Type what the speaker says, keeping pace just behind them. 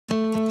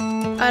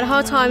I had a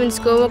hard time in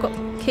school, I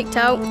got kicked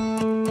out.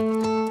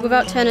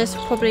 Without tennis,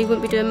 probably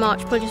wouldn't be doing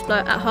much, probably just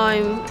like at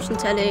home, watching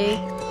telly.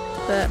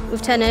 But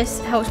with tennis,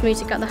 it helps me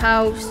to get out the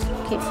house,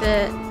 keep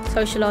fit,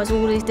 socialise,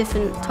 all these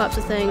different types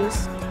of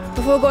things.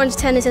 Before I got into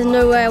tennis, there's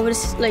no way I would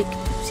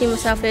have seen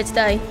myself here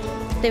today.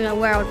 I didn't know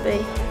where I would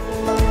be.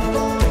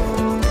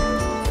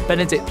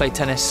 Benedict played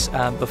tennis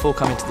before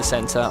coming to the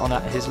centre on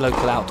his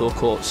local outdoor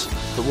courts,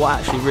 but what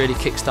actually really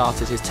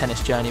kick-started his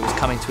tennis journey was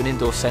coming to an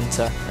indoor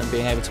centre and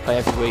being able to play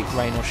every week,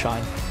 rain or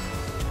shine.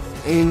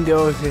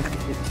 Indoors is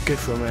good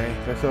for me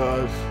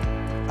because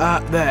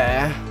out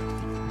there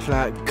it's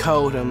like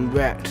cold and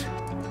wet.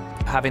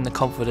 Having the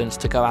confidence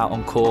to go out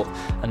on court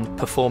and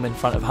perform in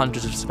front of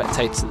hundreds of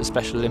spectators at the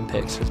Special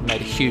Olympics has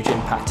made a huge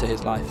impact to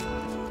his life.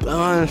 I'm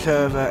on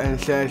server in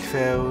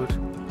Sedgefield.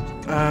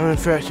 I'm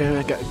first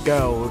to get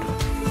gold.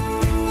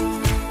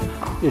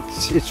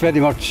 It's very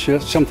much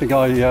something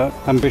I'm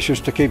ambitious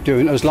to keep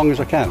doing as long as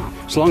I can.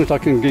 As long as I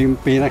can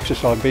be in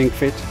exercise, being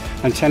fit,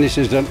 and tennis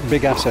is a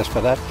big access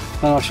for that,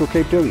 and I shall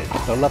keep doing it.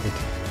 I love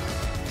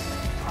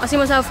it. I see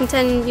myself in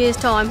 10 years'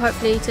 time,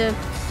 hopefully, to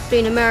be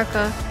in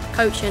America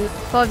coaching.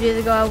 5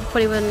 years ago, I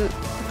probably wouldn't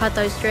have had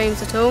those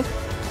dreams at all.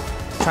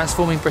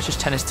 Transforming British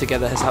tennis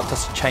together has helped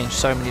us to change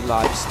so many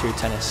lives through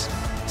tennis.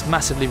 It's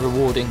massively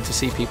rewarding to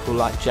see people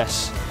like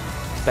Jess,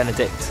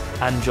 Benedict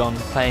and John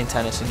playing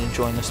tennis and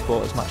enjoying the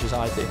sport as much as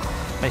I do.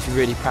 It makes me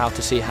really proud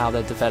to see how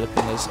they're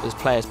developing as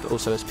players but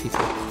also as people.